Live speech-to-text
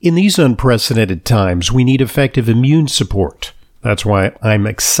In these unprecedented times, we need effective immune support. That's why I'm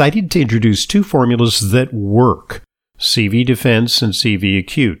excited to introduce two formulas that work: CV Defense and CV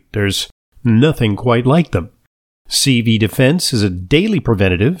Acute. There's nothing quite like them. CV Defense is a daily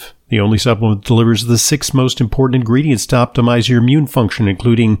preventative. The only supplement that delivers the 6 most important ingredients to optimize your immune function,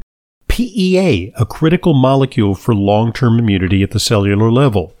 including PEA, a critical molecule for long-term immunity at the cellular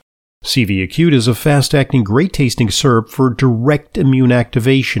level. CV Acute is a fast-acting, great-tasting syrup for direct immune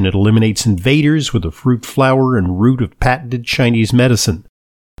activation. It eliminates invaders with the fruit, flower, and root of patented Chinese medicine.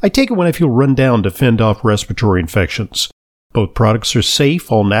 I take it when I feel run down to fend off respiratory infections. Both products are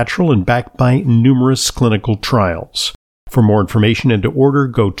safe, all natural, and backed by numerous clinical trials. For more information and to order,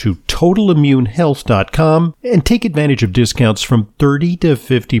 go to TotalImmuneHealth.com and take advantage of discounts from 30 to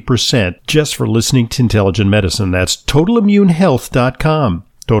 50% just for listening to Intelligent Medicine. That's TotalImmuneHealth.com.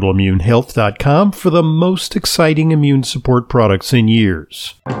 TotalImmuneHealth.com for the most exciting immune support products in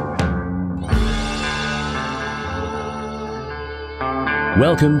years.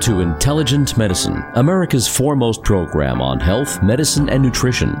 Welcome to Intelligent Medicine, America's foremost program on health, medicine, and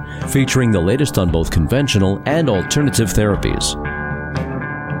nutrition, featuring the latest on both conventional and alternative therapies.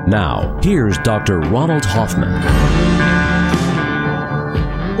 Now, here's Dr. Ronald Hoffman.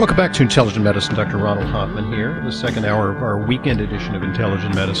 Welcome back to Intelligent Medicine. Dr. Ronald Hoffman here, the second hour of our weekend edition of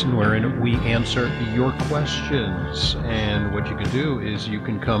Intelligent Medicine, wherein we answer your questions. And what you can do is you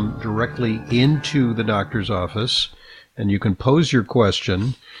can come directly into the doctor's office and you can pose your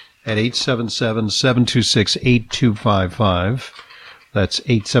question at 877-726-8255. That's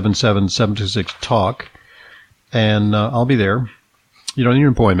 877-726-TALK. And I'll be there. You don't need an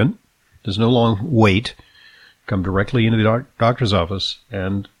appointment. There's no long wait. Come directly into the doctor's office,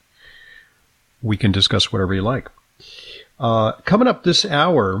 and we can discuss whatever you like. Coming up this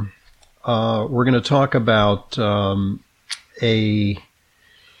hour, we're going to talk about an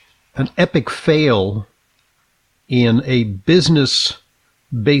epic fail in a business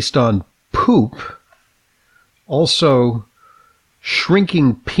based on poop, also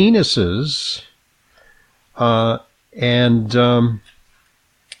shrinking penises, and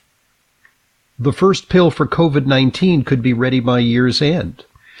the first pill for COVID-19 could be ready by year's end.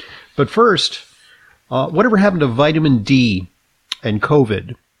 But first, whatever happened to vitamin D and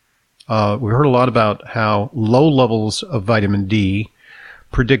COVID? We heard a lot about how low levels of vitamin D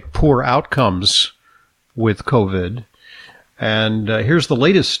predict poor outcomes with COVID. And here's the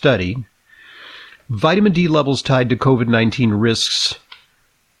latest study. Vitamin D levels tied to COVID-19 risks,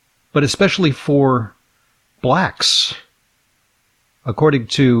 but especially for blacks. According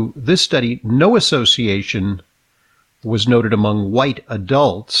to this study, no association was noted among white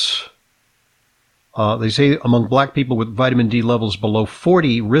adults. They say among black people with vitamin D levels below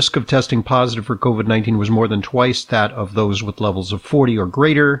 40, risk of testing positive for COVID-19 was more than twice that of those with levels of 40 or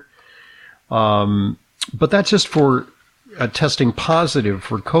greater. But that's just for testing positive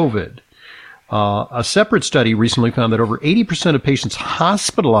for COVID. A separate study recently found that over 80% of patients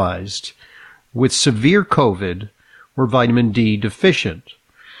hospitalized with severe COVID were vitamin D deficient.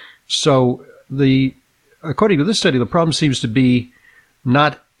 So according to this study, the problem seems to be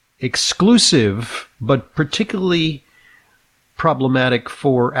not exclusive, but particularly problematic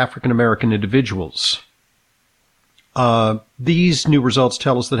for African American individuals. These new results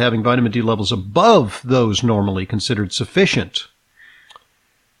tell us that having vitamin D levels above those normally considered sufficient.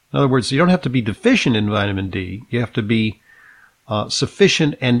 In other words, you don't have to be deficient in vitamin D. You have to be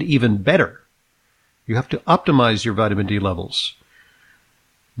sufficient and even better. You have to optimize your vitamin D levels.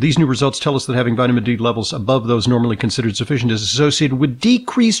 These new results tell us that having vitamin D levels above those normally considered sufficient is associated with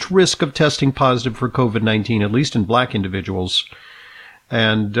decreased risk of testing positive for COVID-19, at least in black individuals.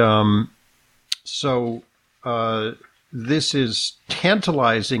 And so this is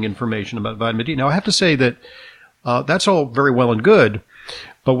tantalizing information about vitamin D. Now, I have to say that that's all very well and good,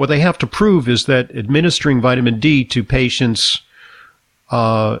 but what they have to prove is that administering vitamin D to patients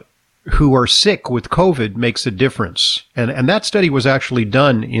who are sick with COVID makes a difference. And that study was actually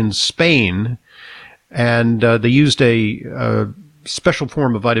done in Spain, and they used a special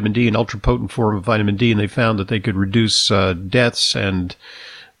form of vitamin D, an ultra-potent form of vitamin D, and they found that they could reduce deaths and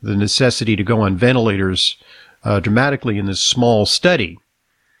the necessity to go on ventilators dramatically in this small study.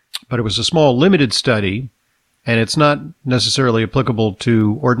 But it was a small, limited study, and it's not necessarily applicable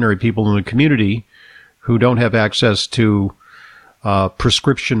to ordinary people in the community who don't have access to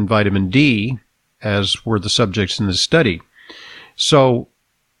prescription vitamin D, as were the subjects in this study. So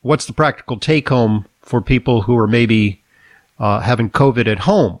what's the practical take-home for people who are maybe having COVID at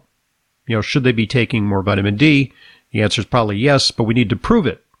home? You know, should they be taking more vitamin D? The answer is probably yes, but we need to prove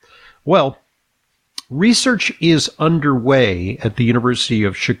it. Well, research is underway at the University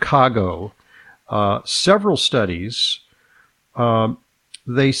of Chicago. Several studies.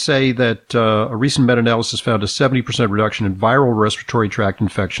 They say that a recent meta-analysis found a 70% reduction in viral respiratory tract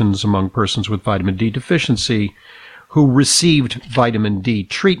infections among persons with vitamin D deficiency who received vitamin D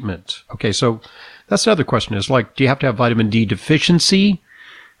treatment. Okay, so that's another question is like, do you have to have vitamin D deficiency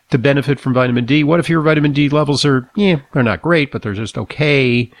to benefit from vitamin D? What if your vitamin D levels are, they're not great, but they're just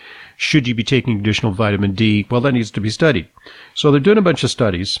okay? Should you be taking additional vitamin D? Well, that needs to be studied. So they're doing a bunch of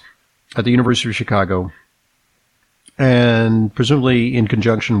studies at the University of Chicago, and presumably in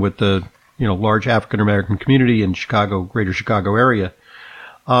conjunction with the large African American community in Chicago, greater Chicago area.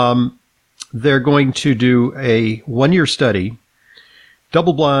 They're going to do a 1-year study,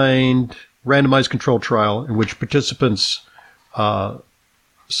 double-blind, randomized controlled trial in which participants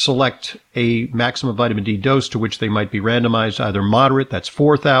select a maximum vitamin D dose to which they might be randomized, either moderate, that's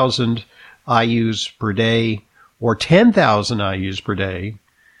 4,000 IUs per day, or 10,000 IUs per day.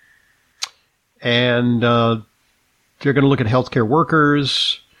 And they're going to look at healthcare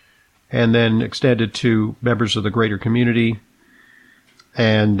workers and then extend it to members of the greater community.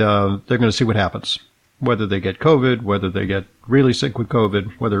 And they're going to see what happens, whether they get COVID, whether they get really sick with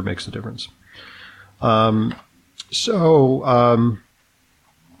COVID, whether it makes a difference. More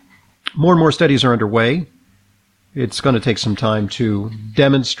and more studies are underway. It's going to take some time to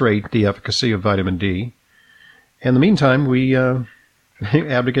demonstrate the efficacy of vitamin D. In the meantime, we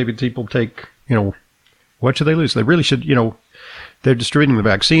advocate people take, what should they lose? They really should, they're distributing the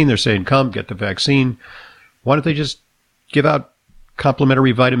vaccine. They're saying, come, get the vaccine. Why don't they just give out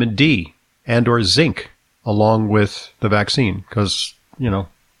complementary vitamin D and or zinc along with the vaccine? Because,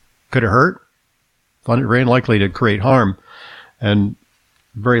 could it hurt? Very likely to create harm and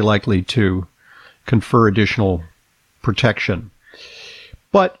very likely to confer additional protection.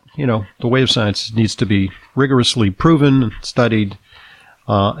 But, the way of science needs to be rigorously proven, studied,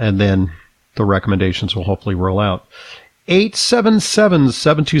 and then the recommendations will hopefully roll out.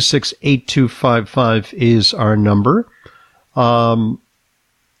 877-726-8255 is our number. Al,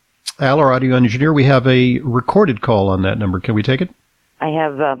 our audio engineer, we have a recorded call on that number. Can we take it? I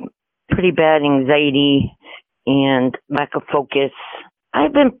have pretty bad anxiety and lack of focus.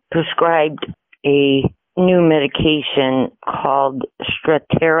 I've been prescribed a new medication called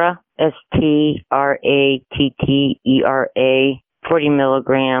Strattera, Strattera, 40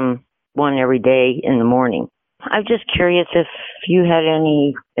 milligram, one every day in the morning. I'm just curious if you had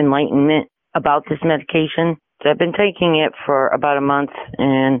any enlightenment about this medication. I've been taking it for about a month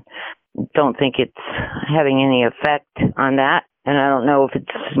and don't think it's having any effect on that. And I don't know if it's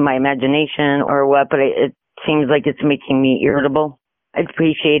my imagination or what, but it seems like it's making me irritable. I'd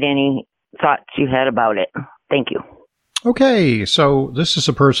appreciate any thoughts you had about it. Thank you. Okay, so this is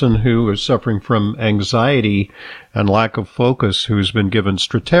a person who is suffering from anxiety and lack of focus who's been given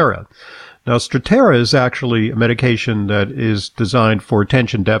Strattera. Now, Strattera is actually a medication that is designed for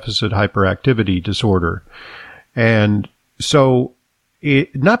attention deficit hyperactivity disorder. And so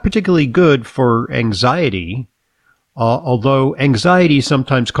not particularly good for anxiety, although anxiety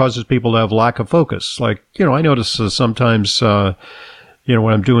sometimes causes people to have lack of focus. Like, I notice sometimes,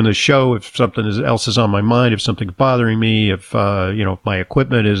 when I'm doing the show, if something else is on my mind, if something's bothering me, if my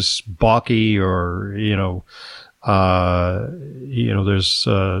equipment is balky or, there's,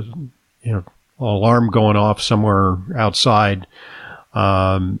 an alarm going off somewhere outside,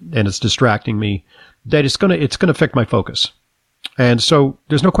 and it's distracting me, that it's going to affect my focus. And so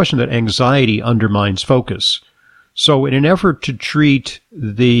there's no question that anxiety undermines focus. So in an effort to treat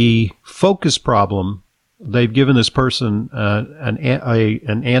the focus problem, they've given this person an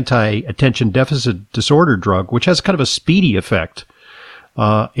anti-attention deficit disorder drug, which has kind of a speedy effect.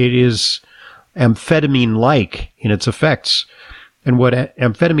 It is amphetamine-like in its effects. And what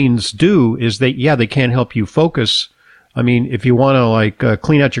amphetamines do is they can help you focus. I mean, if you want to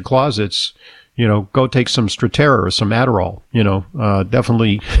clean out your closets, go take some Strattera or some Adderall,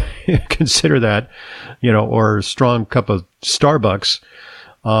 definitely consider that, or a strong cup of Starbucks,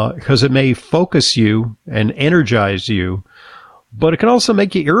 because it may focus you and energize you, but it can also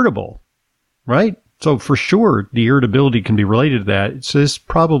make you irritable, right? So for sure, the irritability can be related to that. So this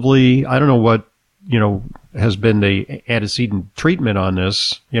probably, I don't know what, has been the antecedent treatment on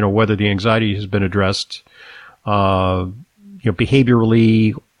this, whether the anxiety has been addressed,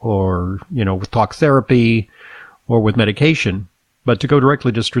 behaviorally or, with talk therapy or with medication. But to go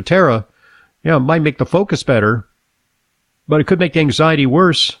directly to Strattera, it might make the focus better, but it could make the anxiety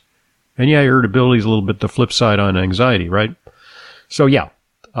worse. And irritability is a little bit the flip side on anxiety, right? So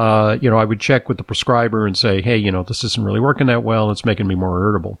I would check with the prescriber and say, hey, this isn't really working that well. It's making me more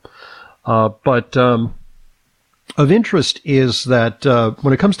irritable. But of interest is that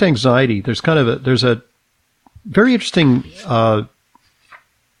when it comes to anxiety, there's a very interesting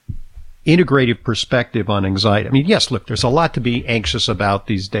integrative perspective on anxiety. I mean, yes, look, there's a lot to be anxious about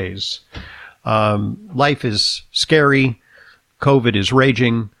these days. Life is scary. COVID is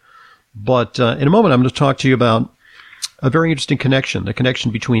raging. But in a moment, I'm going to talk to you about a very interesting connection, the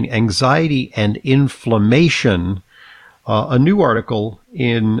connection between anxiety and inflammation. A new article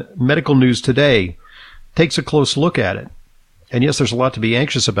in Medical News Today takes a close look at it. And yes, there's a lot to be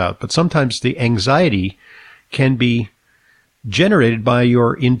anxious about, but sometimes the anxiety can be generated by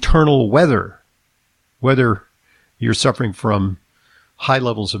your internal weather, whether you're suffering from high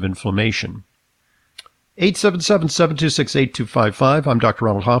levels of inflammation. 877-726-8255. I'm Dr.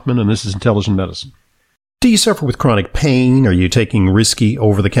 Ronald Hoffman, and this is Intelligent Medicine. Do you suffer with chronic pain? Are you taking risky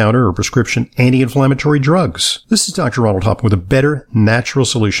over-the-counter or prescription anti-inflammatory drugs? This is Dr. Ronald Hoffman with a better natural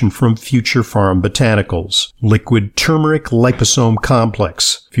solution from Future Farm Botanicals. Liquid Turmeric Liposome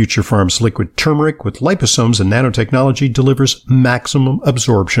Complex. Future Farm's liquid turmeric with liposomes and nanotechnology delivers maximum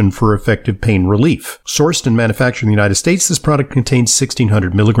absorption for effective pain relief. Sourced and manufactured in the United States, this product contains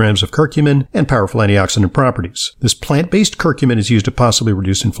 1,600 milligrams of curcumin and powerful antioxidant properties. This plant-based curcumin is used to possibly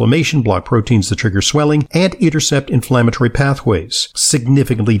reduce inflammation, block proteins that trigger swelling, and intercept inflammatory pathways,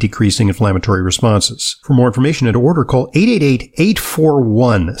 significantly decreasing inflammatory responses. For more information and to order, call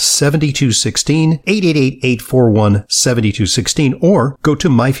 888-841-7216, 888-841-7216, or go to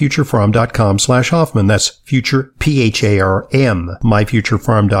myfuturefarm.com/Hoffman. That's future, P-H-A-R-M,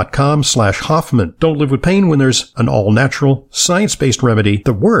 myfuturefarm.com/Hoffman. Don't live with pain when there's an all-natural, science-based remedy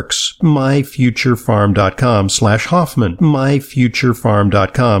that works. myfuturefarm.com/Hoffman,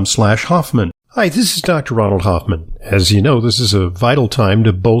 myfuturefarm.com/Hoffman. Hi, this is Dr. Ronald Hoffman. As you know, this is a vital time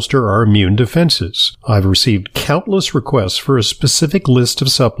to bolster our immune defenses. I've received countless requests for a specific list of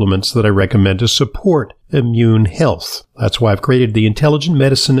supplements that I recommend to support immune health. That's why I've created the Intelligent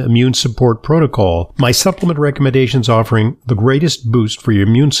Medicine Immune Support Protocol, my supplement recommendations offering the greatest boost for your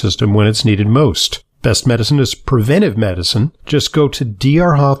immune system when it's needed most. Best medicine is preventive medicine. Just go to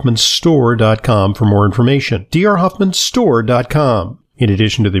drhoffmanstore.com for more information. drhoffmanstore.com. In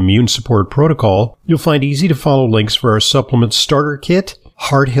addition to the immune support protocol, you'll find easy-to-follow links for our supplement starter kit,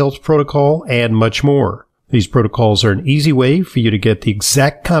 heart health protocol, and much more. These protocols are an easy way for you to get the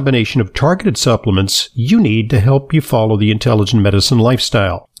exact combination of targeted supplements you need to help you follow the intelligent medicine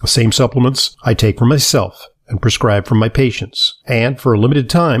lifestyle. The same supplements I take for myself and prescribe for my patients. And for a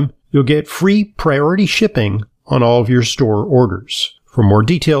limited time, you'll get free priority shipping on all of your store orders. For more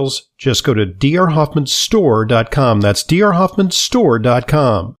details, just go to drhoffmanstore.com. That's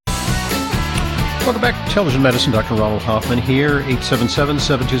drhoffmanstore.com. Welcome back to Intelligent Medicine. Dr. Ronald Hoffman here,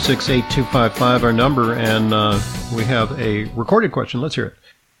 877-726-8255, our number, and we have a recorded question. Let's hear it.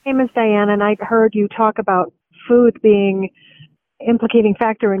 Hey, Ms. Diane, and I heard you talk about food being implicating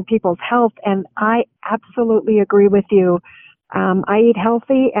factor in people's health, and I absolutely agree with you. I eat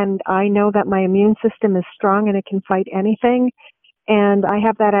healthy, and I know that my immune system is strong and it can fight anything. And I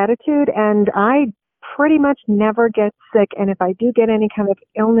have that attitude, and I pretty much never get sick. And if I do get any kind of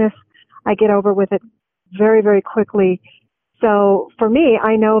illness, I get over with it very, very quickly. So for me,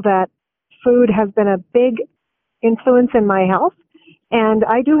 I know that food has been a big influence in my health. And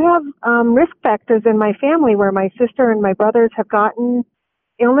I do have risk factors in my family where my sister and my brothers have gotten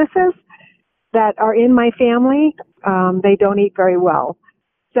illnesses that are in my family. They don't eat very well.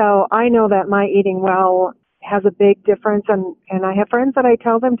 So I know that my eating well has a big difference, and I have friends that I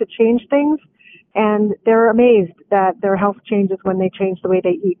tell them to change things, and they're amazed that their health changes when they change the way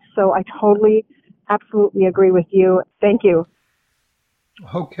they eat. So I totally, absolutely agree with you. Thank you.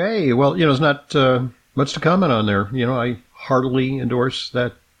 Okay. Well, there's not much to comment on there. I heartily endorse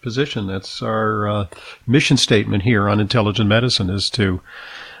that position. That's our mission statement here on Intelligent Medicine, is to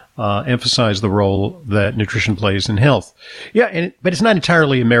emphasize the role that nutrition plays in health. Yeah, but it's not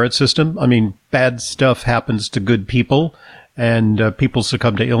entirely a merit system. I mean, bad stuff happens to good people, and people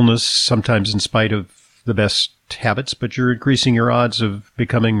succumb to illness, sometimes in spite of the best habits, but you're increasing your odds of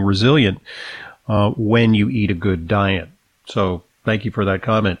becoming resilient when you eat a good diet. So thank you for that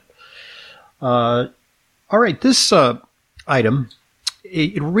comment. All right, this item,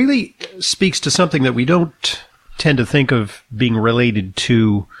 it really speaks to something that we don't tend to think of being related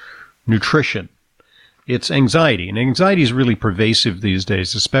to nutrition. It's anxiety, and anxiety is really pervasive these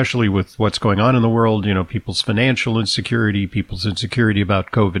days, especially with what's going on in the world. People's financial insecurity, people's insecurity about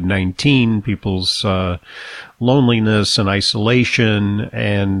COVID-19, people's loneliness and isolation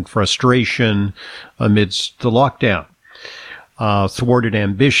and frustration amidst the lockdown, thwarted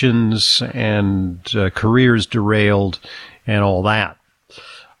ambitions and careers derailed and all that.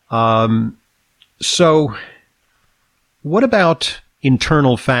 So what about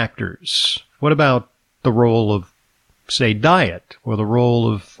internal factors? What about the role of, say, diet or the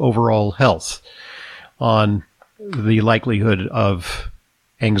role of overall health on the likelihood of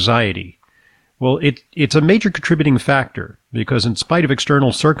anxiety? Well, it's a major contributing factor because in spite of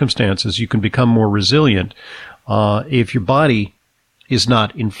external circumstances, you can become more resilient if your body is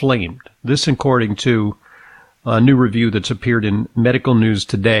not inflamed. This, according to a new review that's appeared in Medical News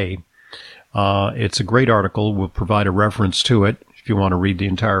Today. It's a great article. We'll provide a reference to it if you want to read the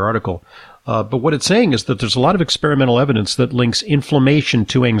entire article. But what it's saying is that there's a lot of experimental evidence that links inflammation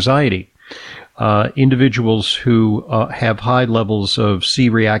to anxiety. Individuals who have high levels of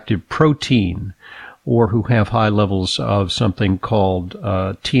C-reactive protein or who have high levels of something called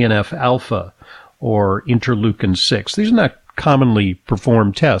TNF-alpha or interleukin-6. These are not commonly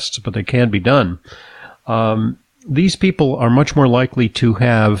performed tests, but they can be done. These people are much more likely to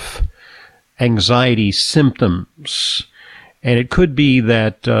have anxiety symptoms. And it could be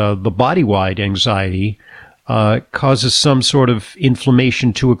that the body-wide anxiety causes some sort of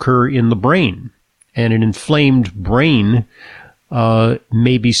inflammation to occur in the brain. And an inflamed brain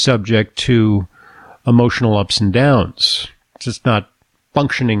may be subject to emotional ups and downs. It's just not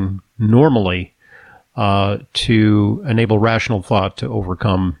functioning normally to enable rational thought to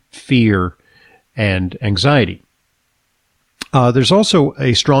overcome fear and anxiety. There's also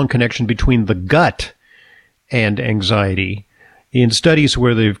a strong connection between the gut and anxiety. In studies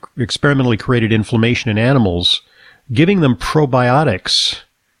where they've experimentally created inflammation in animals, giving them probiotics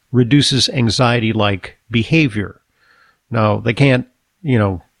reduces anxiety-like behavior. Now, they can't,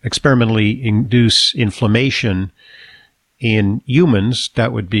 experimentally induce inflammation in humans.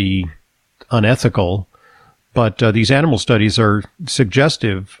 That would be unethical. But these animal studies are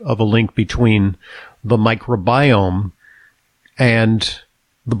suggestive of a link between the microbiome and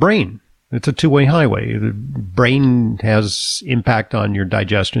the brain. It's a two-way highway. The brain has impact on your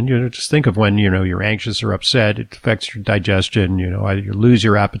digestion. Just think of when, you're anxious or upset. It affects your digestion. Either you lose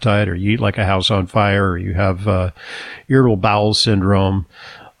your appetite or you eat like a house on fire or you have irritable bowel syndrome,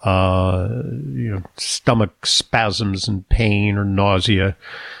 stomach spasms and pain or nausea.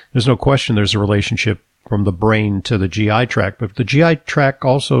 There's no question there's a relationship from the brain to the GI tract, but the GI tract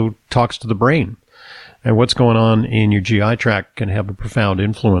also talks to the brain. And what's going on in your GI tract can have a profound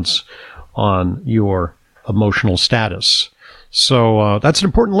influence on your emotional status. So that's an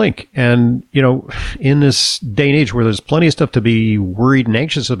important link. And, in this day and age where there's plenty of stuff to be worried and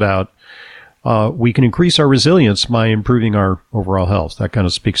anxious about, we can increase our resilience by improving our overall health. That kind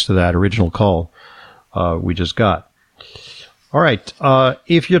of speaks to that original call we just got. All right.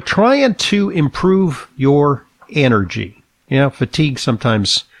 If you're trying to improve your energy, fatigue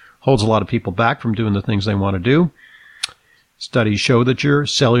sometimes holds a lot of people back from doing the things they want to do. Studies show that your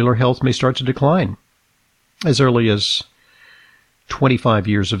cellular health may start to decline as early as 25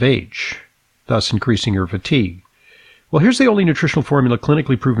 years of age, thus increasing your fatigue. Well, here's the only nutritional formula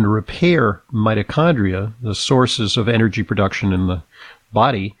clinically proven to repair mitochondria, the sources of energy production in the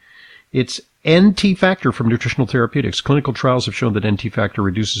body. It's NT Factor from Nutritional Therapeutics. Clinical trials have shown that NT Factor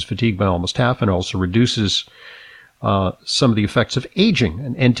reduces fatigue by almost half and also reduces some of the effects of aging.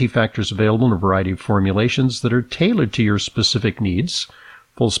 And NT Factor is available in a variety of formulations that are tailored to your specific needs.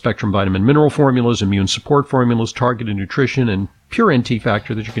 Full spectrum vitamin mineral formulas, immune support formulas, targeted nutrition, and pure NT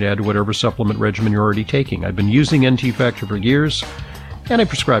Factor that you can add to whatever supplement regimen you're already taking. I've been using NT Factor for years, and I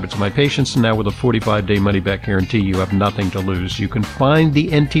prescribe it to my patients, and now with a 45-day money-back guarantee, you have nothing to lose. You can find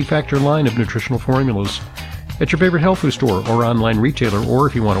the NT Factor line of nutritional formulas at your favorite health food store or online retailer, or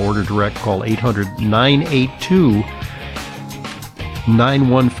if you want to order direct, call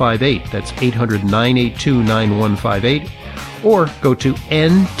 800-982-9158. That's 800-982-9158. Or go to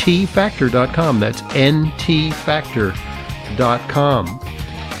ntfactor.com. That's ntfactor.com.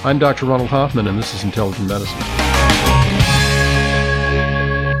 I'm Dr. Ronald Hoffman, and this is Intelligent Medicine.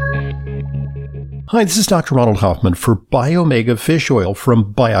 Hi, this is Dr. Ronald Hoffman for Biomega Fish Oil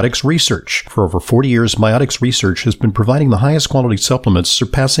from Biotics Research. For over 40 years, Biotics Research has been providing the highest quality supplements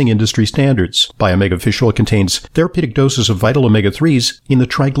surpassing industry standards. Biomega Fish Oil contains therapeutic doses of vital omega-3s in the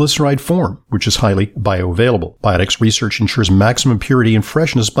triglyceride form, which is highly bioavailable. Biotics Research ensures maximum purity and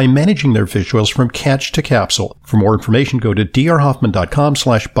freshness by managing their fish oils from catch to capsule. For more information, go to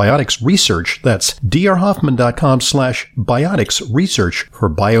drhoffman.com/bioticsresearch. That's drhoffman.com/bioticsresearch for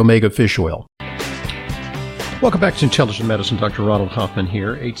Biomega Fish Oil. Welcome back to Intelligent Medicine. Dr. Ronald Hoffman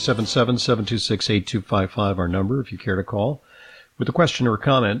here. 877-726-8255, our number, if you care to call with a question or a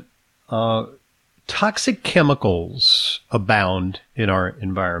comment. Toxic chemicals abound in our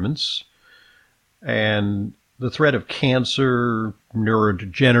environments, and the threat of cancer,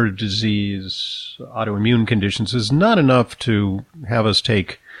 neurodegenerative disease, autoimmune conditions is not enough to have us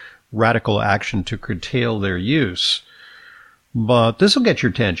take radical action to curtail their use. But this will get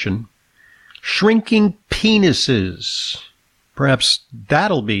your attention. Shrinking penises. Perhaps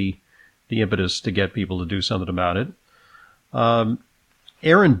that'll be the impetus to get people to do something about it.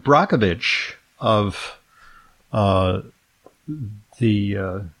 Erin Brockovich of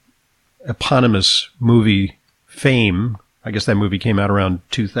the eponymous movie Fame, I guess that movie came out around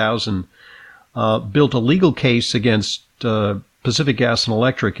 2000, built a legal case against Pacific Gas and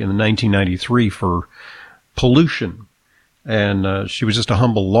Electric in 1993 for pollution. And she was just a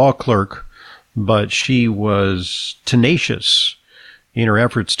humble law clerk, but she was tenacious in her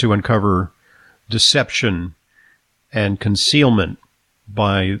efforts to uncover deception and concealment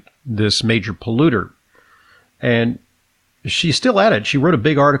by this major polluter. And she's still at it. She wrote a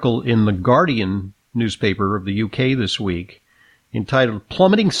big article in The Guardian newspaper of the UK this week entitled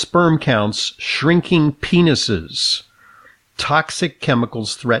Plummeting Sperm Counts, Shrinking Penises, Toxic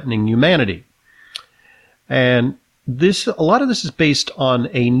Chemicals Threatening Humanity. And a lot of this is based on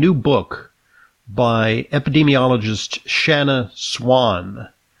a new book by epidemiologist Shanna Swan.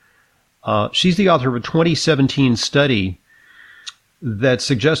 She's the author of a 2017 study that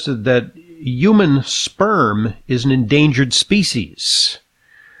suggested that human sperm is an endangered species,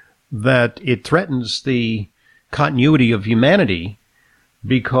 that it threatens the continuity of humanity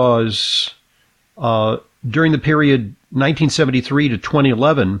because during the period 1973 to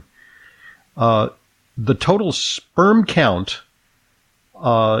 2011, the total sperm count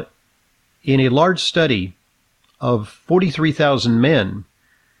in a large study of 43,000 men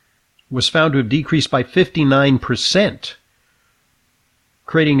was found to have decreased by 59%,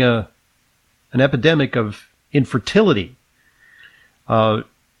 creating an epidemic of infertility.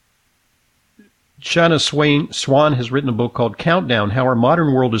 Shanna Swan has written a book called Countdown, How Our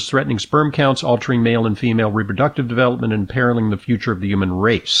Modern World is Threatening Sperm Counts, Altering Male and Female Reproductive Development, and Imperiling the Future of the Human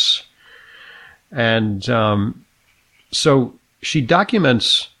Race. And so she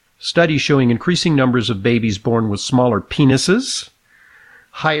documents studies showing increasing numbers of babies born with smaller penises,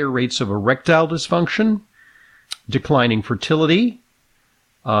 higher rates of erectile dysfunction, declining fertility,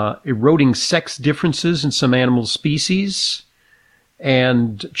 eroding sex differences in some animal species,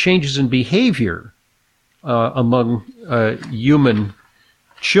 and changes in behavior among human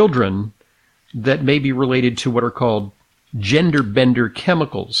children that may be related to what are called gender bender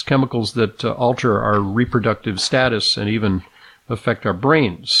chemicals, chemicals that alter our reproductive status and even affect our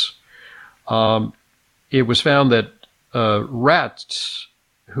brains. It was found that rats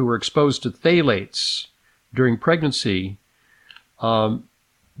who were exposed to phthalates during pregnancy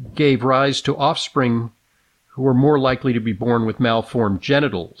gave rise to offspring who were more likely to be born with malformed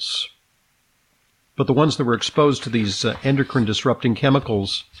genitals. But the ones that were exposed to these endocrine disrupting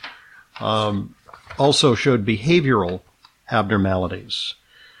chemicals also showed behavioral abnormalities.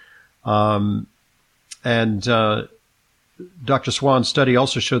 And Dr. Swan's study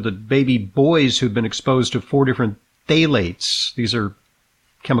also showed that baby boys who'd been exposed to 4 different phthalates, these are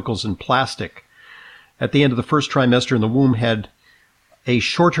chemicals in plastic, at the end of the first trimester in the womb had a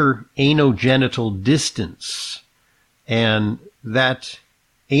shorter anogenital distance. And that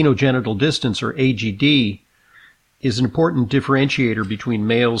anogenital distance, or AGD, is an important differentiator between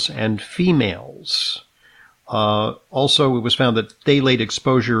males and females. Also, it was found that phthalate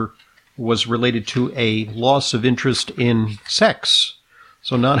exposure was related to a loss of interest in sex.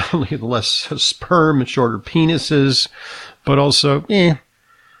 So not only less sperm and shorter penises, but also,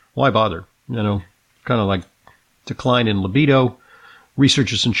 why bother? Kind of like decline in libido.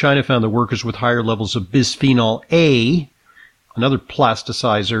 Researchers in China found that workers with higher levels of bisphenol A, another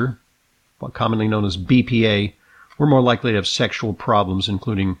plasticizer, commonly known as BPA, were more likely to have sexual problems,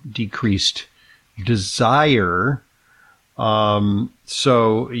 including decreased desire.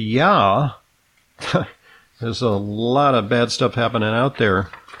 So, yeah, there's a lot of bad stuff happening out there.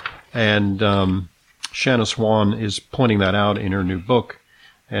 And Shanna Swan is pointing that out in her new book,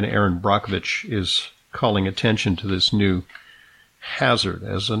 and Erin Brockovich is calling attention to this new hazard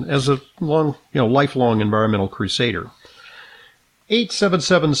as a long, lifelong environmental crusader.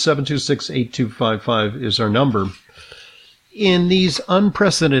 877-726-8255 is our number. In these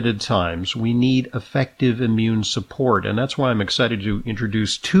unprecedented times, we need effective immune support, and that's why I'm excited to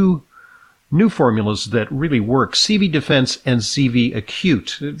introduce 2 new formulas that really work, CV Defense and CV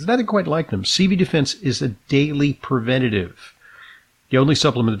Acute. It's nothing quite like them. CV Defense is a daily preventative, the only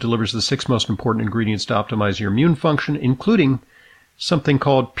supplement that delivers the 6 most important ingredients to optimize your immune function, including something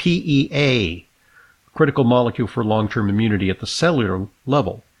called PEA, a critical molecule for long-term immunity at the cellular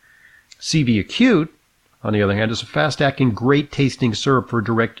level. CV Acute on the other hand, is a fast-acting, great-tasting syrup for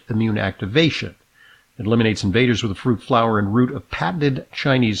direct immune activation. It eliminates invaders with the fruit, flower, and root of patented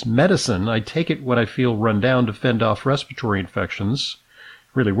Chinese medicine. I take it when I feel run down to fend off respiratory infections.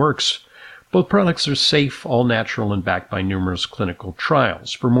 It really works. Both products are safe, all natural, and backed by numerous clinical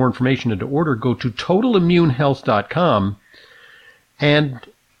trials. For more information and to order, go to totalimmunehealth.com and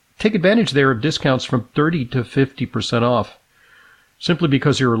take advantage there of discounts from 30 to 50% off, simply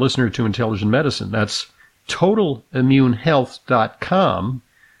because you're a listener to Intelligent Medicine. That's totalimmunehealth.com,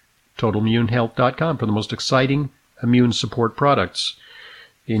 totalimmunehealth.com, for the most exciting immune support products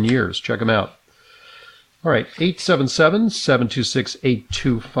in years. Check them out. All right,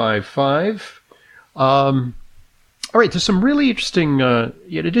 877-726-8255. All right, there's some really interesting,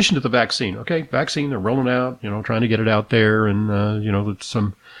 in addition to the vaccine, okay? Vaccine, they're rolling out, trying to get it out there, and,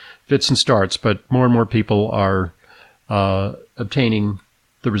 some fits and starts, but more and more people are obtaining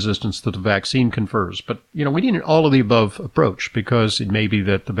the resistance that the vaccine confers. But, we need an all-of-the-above approach, because it may be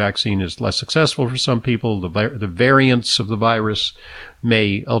that the vaccine is less successful for some people. The variants of the virus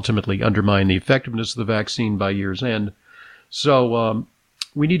may ultimately undermine the effectiveness of the vaccine by year's end. So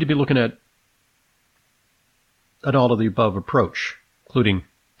we need to be looking at an all-of-the-above approach, including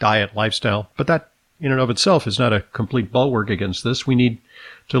diet, lifestyle. But that, in and of itself, is not a complete bulwark against this. We need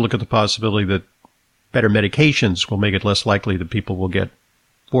to look at the possibility that better medications will make it less likely that people will get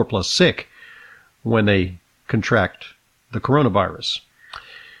 4+ sick when they contract the coronavirus.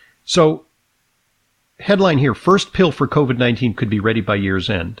 So, headline here, first pill for COVID-19 could be ready by year's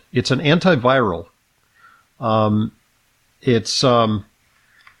end. It's an antiviral. It's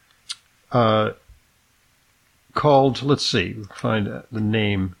called, let's see, find the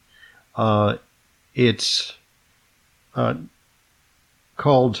name. It's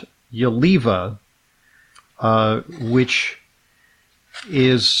called Yaliva, which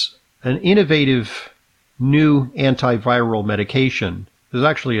is an innovative new antiviral medication. There's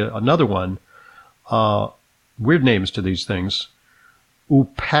actually another one. Weird names to these things.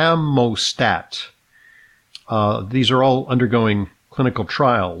 Upamostat. These are all undergoing clinical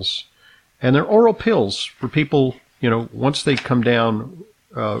trials. And they're oral pills for people, once they come down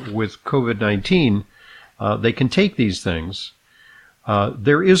with COVID-19, they can take these things.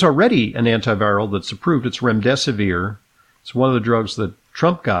 There is already an antiviral that's approved. It's remdesivir. It's one of the drugs that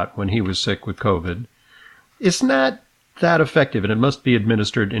Trump got when he was sick with COVID. It's not that effective, and it must be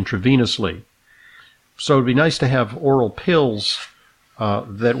administered intravenously. So it'd be nice to have oral pills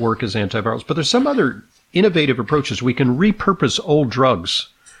that work as antivirals. But there's some other innovative approaches. We can repurpose old drugs,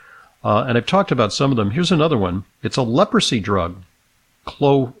 and I've talked about some of them. Here's another one. It's a leprosy drug,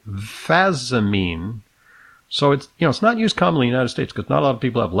 clofazimine. So it's not used commonly in the United States because not a lot of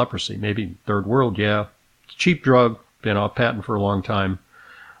people have leprosy. Maybe third world, yeah. It's a cheap drug, been off patent for a long time.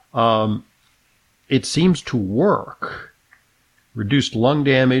 It seems to work. Reduced lung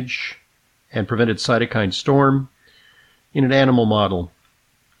damage and prevented cytokine storm in an animal model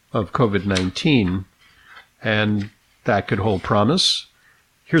of COVID-19. And that could hold promise.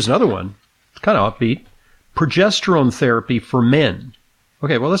 Here's another one. It's kind of upbeat. Progesterone therapy for men.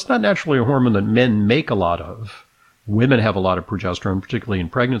 Okay, well, that's not naturally a hormone that men make a lot of. Women have a lot of progesterone, particularly in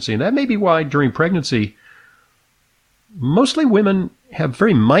pregnancy. And that may be why during pregnancy, mostly women have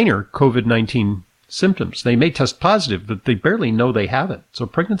very minor COVID-19 symptoms. They may test positive, but they barely know they have it. So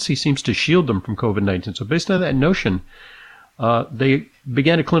pregnancy seems to shield them from COVID-19. So based on that notion, they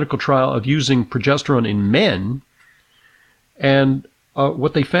began a clinical trial of using progesterone in men. And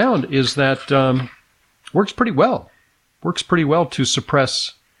what they found is that works pretty well. Works pretty well to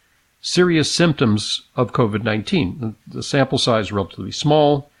suppress serious symptoms of COVID-19. The sample size is relatively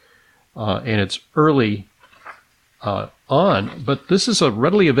small, and it's early on. But this is a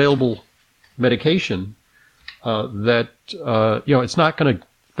readily available medication that, it's not going to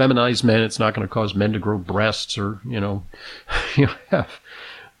feminize men. It's not going to cause men to grow breasts or, have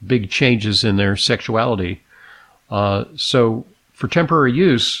big changes in their sexuality. So for temporary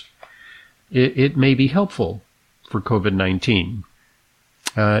use, it may be helpful for COVID-19.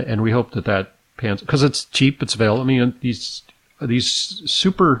 And we hope that pans, because it's cheap, it's available. I mean, these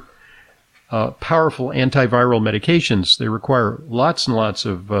super powerful antiviral medications, they require lots and lots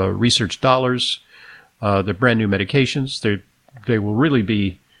of research dollars. They're brand new medications. They will really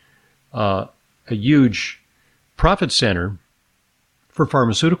be a huge profit center for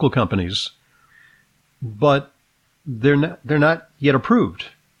pharmaceutical companies, but they're not yet approved,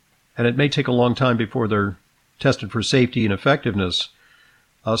 and it may take a long time before they're tested for safety and effectiveness.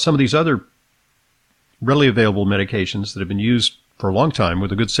 Some of these other readily available medications that have been used for a long time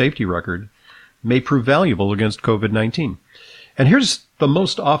with a good safety record may prove valuable against COVID-19. And here's the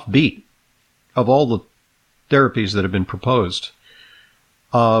most offbeat of all the therapies that have been proposed.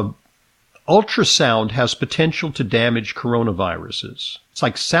 Ultrasound has potential to damage coronaviruses. It's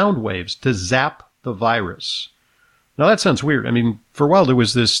like sound waves to zap the virus. Now that sounds weird. I mean, for a while there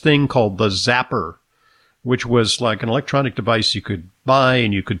was this thing called the zapper, which was like an electronic device you could buy,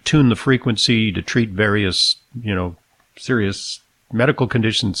 and you could tune the frequency to treat various, serious medical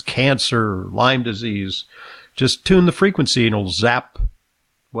conditions, cancer, Lyme disease. Just tune the frequency and it'll zap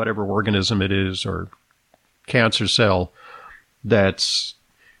whatever organism it is or cancer cell that's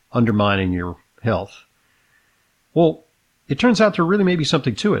undermining your health. Well, it turns out there really may be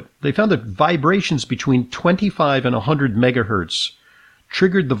something to it. They found that vibrations between 25 and 100 megahertz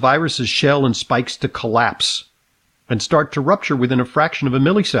triggered the virus's shell and spikes to collapse and start to rupture within a fraction of a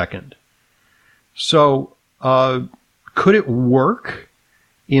millisecond. So, could it work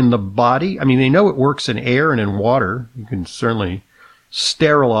in the body? I mean, they know it works in air and in water. You can certainly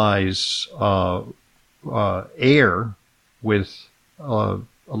sterilize air with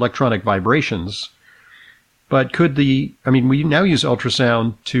electronic vibrations. But we now use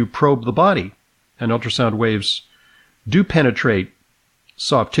ultrasound to probe the body, and ultrasound waves do penetrate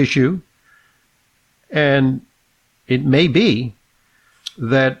soft tissue, and it may be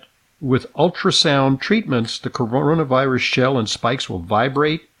that with ultrasound treatments, the coronavirus shell and spikes will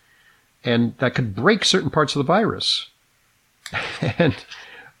vibrate, and that could break certain parts of the virus and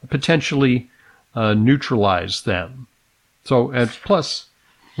potentially neutralize them. So, and plus,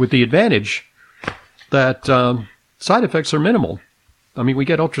 with the advantage that side effects are minimal. I mean, we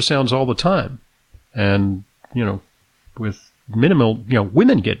get ultrasounds all the time, and with minimal,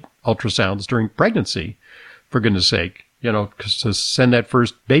 women get ultrasounds during pregnancy, for goodness sake, because to send that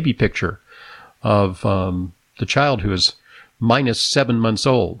first baby picture of the child who is minus 7 months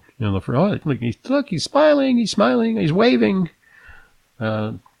old. Look, he's smiling, he's waving.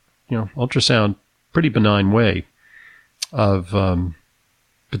 Ultrasound, pretty benign way of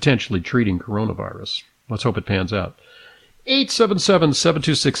potentially treating coronavirus. Let's hope it pans out.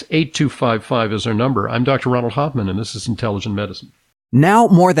 877-726-8255 is our number. I'm Dr. Ronald Hoffman, and this is Intelligent Medicine. Now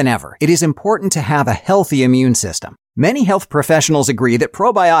more than ever, it is important to have a healthy immune system. Many health professionals agree that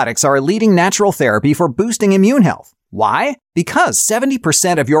probiotics are a leading natural therapy for boosting immune health. Why? Because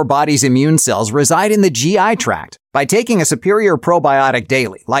 70% of your body's immune cells reside in the GI tract. By taking a superior probiotic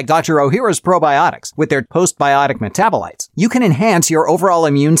daily, like Dr. Ohhira's probiotics with their postbiotic metabolites, you can enhance your overall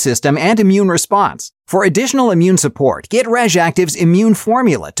immune system and immune response. For additional immune support, get RegActive's immune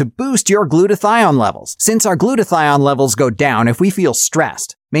formula to boost your glutathione levels, since our glutathione levels go down if we feel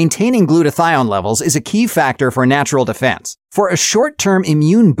stressed. Maintaining glutathione levels is a key factor for natural defense. For a short-term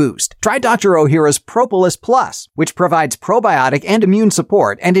immune boost, try Dr. Ohhira's Propolis Plus, which provides probiotic and immune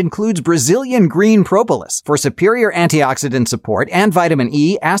support and includes Brazilian green propolis for superior antioxidant support and vitamin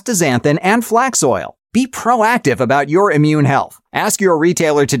E, astaxanthin, and flax oil. Be proactive about your immune health. Ask your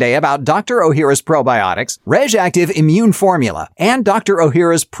retailer today about Dr. Ohhira's probiotics, RegActive Immune Formula, and Dr.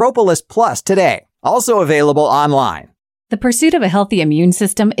 Ohhira's Propolis Plus today. Also available online. The pursuit of a healthy immune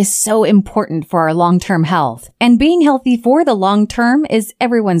system is so important for our long-term health. And being healthy for the long term is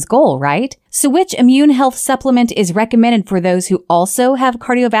everyone's goal, right? So which immune health supplement is recommended for those who also have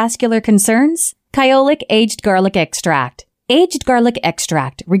cardiovascular concerns? Kyolic Aged Garlic Extract. Aged garlic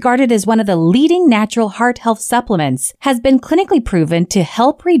extract, regarded as one of the leading natural heart health supplements, has been clinically proven to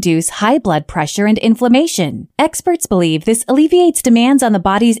help reduce high blood pressure and inflammation. Experts believe this alleviates demands on the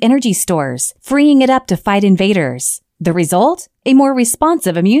body's energy stores, freeing it up to fight invaders. The result? A more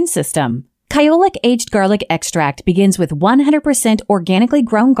responsive immune system. Kyolic Aged Garlic Extract begins with 100% organically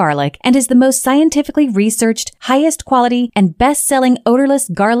grown garlic and is the most scientifically researched, highest quality, and best-selling odorless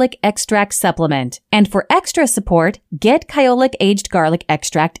garlic extract supplement. And for extra support, get Kyolic Aged Garlic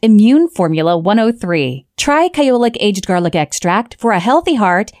Extract Immune Formula 103. Try Kyolic Aged Garlic Extract for a healthy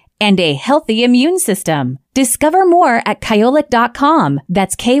heart and a healthy immune system. Discover more at kyolic.com.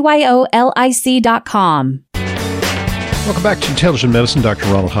 That's KYOLIC.com. Welcome back to Intelligent Medicine. Dr.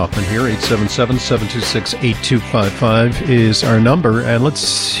 Ronald Hoffman here. 877-726-8255 is our number. And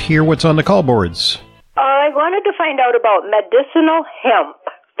let's hear what's on the call boards. I wanted to find out about medicinal hemp.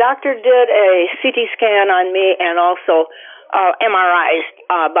 Doctor did a CT scan on me and also MRIs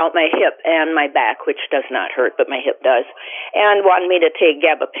about my hip and my back, which does not hurt, but my hip does, and wanted me to take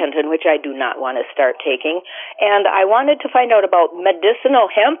gabapentin, which I do not want to start taking. And I wanted to find out about medicinal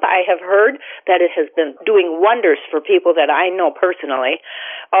hemp. I have heard that it has been doing wonders for people that I know personally.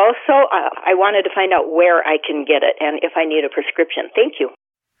 Also, I wanted to find out where I can get it and if I need a prescription. Thank you.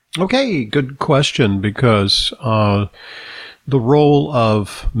 Okay, good question, because the role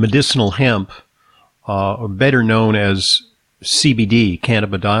of medicinal hemp, or better known as CBD,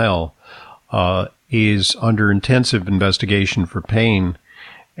 cannabidiol, is under intensive investigation for pain.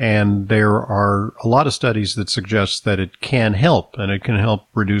 And there are a lot of studies that suggest that it can help, and it can help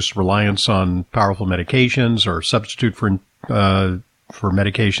reduce reliance on powerful medications or substitute for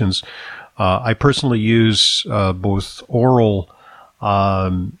medications. I personally use both oral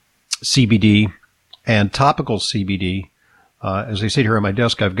CBD and topical CBD. As I sit here at my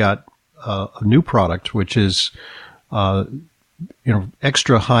desk, I've got a new product, which is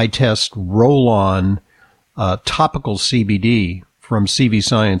extra high test roll-on topical CBD from CV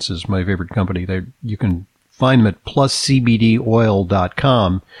Sciences, my favorite company. You can find them at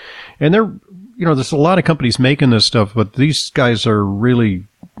pluscbdoil.com. And there's a lot of companies making this stuff, but these guys are really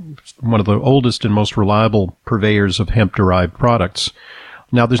one of the oldest and most reliable purveyors of hemp-derived products.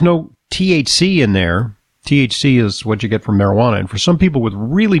 Now, there's no THC in there. THC is what you get from marijuana. And for some people with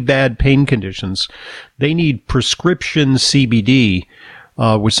really bad pain conditions, they need prescription CBD,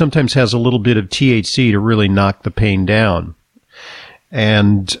 which sometimes has a little bit of THC to really knock the pain down.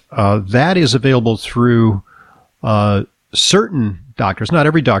 And that is available through certain doctors. Not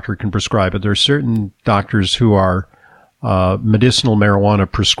every doctor can prescribe it. There are certain doctors who are medicinal marijuana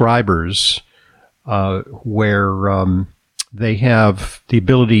prescribers where they have the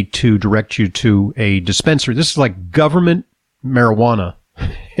ability to direct you to a dispensary. This is like government marijuana.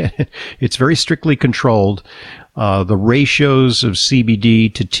 It's very strictly controlled. The ratios of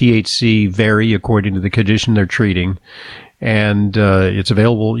CBD to THC vary according to the condition they're treating. And it's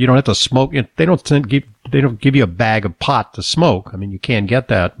available. You don't have to smoke. They don't give you a bag of pot to smoke. I mean, you can get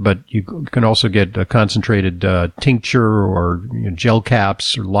that, but you can also get a concentrated tincture or gel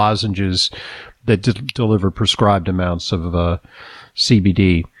caps or lozenges that deliver prescribed amounts of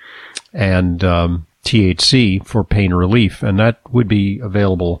CBD and THC for pain relief, and that would be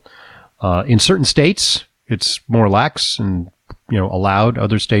available in certain states. It's more lax and allowed.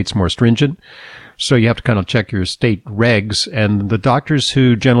 Other states more stringent. So you have to kind of check your state regs, and the doctors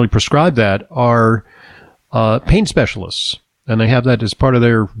who generally prescribe that are pain specialists, and they have that as part of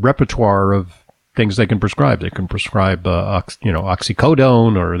their repertoire of things they can prescribe. They can prescribe,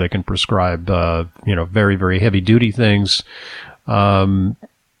 oxycodone, or they can prescribe, very, very heavy duty things.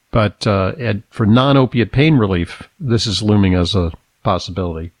 But for non-opiate pain relief, this is looming as a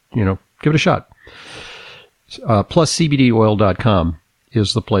possibility. Give it a shot. PlusCBDOil.com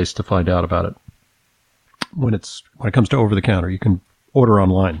is the place to find out about it. When it comes to over the counter, you can order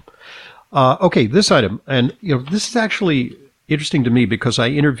online. Okay, this item, and this is actually interesting to me because I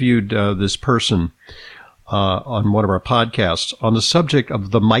interviewed this person on one of our podcasts on the subject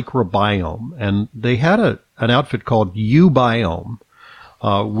of the microbiome, and they had an outfit called Ubiome,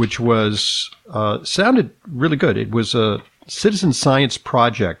 which was sounded really good. It was a citizen science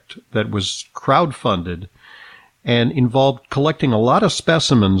project that was crowdfunded and involved collecting a lot of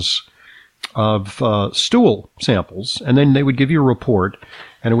specimens of stool samples, and then they would give you a report,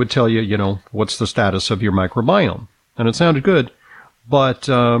 and it would tell you, what's the status of your microbiome. And it sounded good, but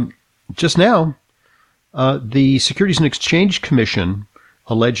just now, the Securities and Exchange Commission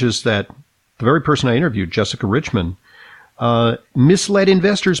alleges that the very person I interviewed, Jessica Richman, misled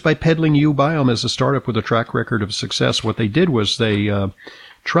investors by peddling Ubiome as a startup with a track record of success. What they did was they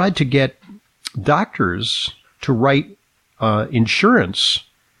tried to get doctors to write insurance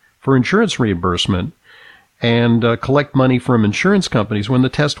for insurance reimbursement and collect money from insurance companies when the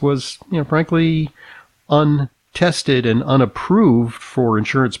test was, frankly, untested and unapproved for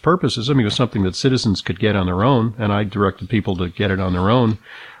insurance purposes. I mean, it was something that citizens could get on their own, and I directed people to get it on their own.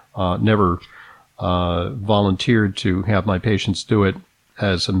 Never volunteered to have my patients do it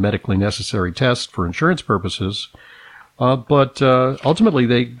as a medically necessary test for insurance purposes. But ultimately,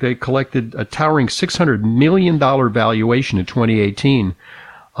 they collected a towering $600 million valuation in 2018.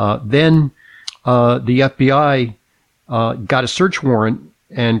 Then the FBI got a search warrant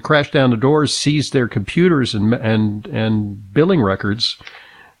and crashed down the doors, seized their computers and billing records,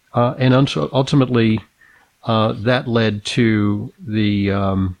 and ultimately that led to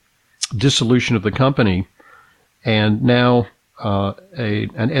the dissolution of the company, and now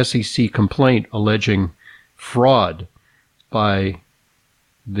an SEC complaint alleging fraud by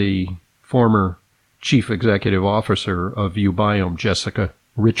the former chief executive officer of Ubiome, Jessica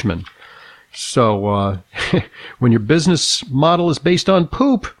Richman. So when your business model is based on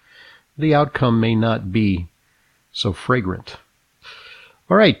poop, the outcome may not be so fragrant.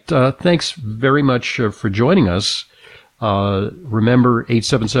 All right. Thanks very much for joining us. Remember,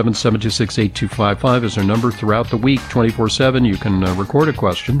 877-726-8255 is our number throughout the week, 24/7. You can record a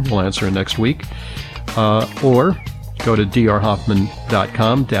question. We'll answer it next week. Or go to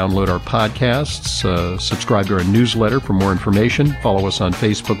drhoffman.com, download our podcasts, subscribe to our newsletter for more information, follow us on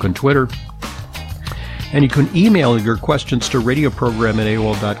Facebook and Twitter. And you can email your questions to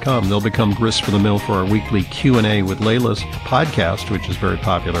radioprogram@AOL.com. They'll become grist for the mill for our weekly Q&A with Layla's podcast, which is very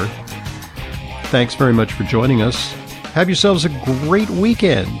popular. Thanks very much for joining us. Have yourselves a great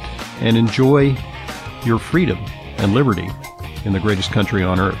weekend and enjoy your freedom and liberty in the greatest country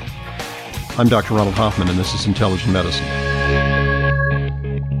on earth. I'm Dr. Ronald Hoffman, and this is Intelligent Medicine.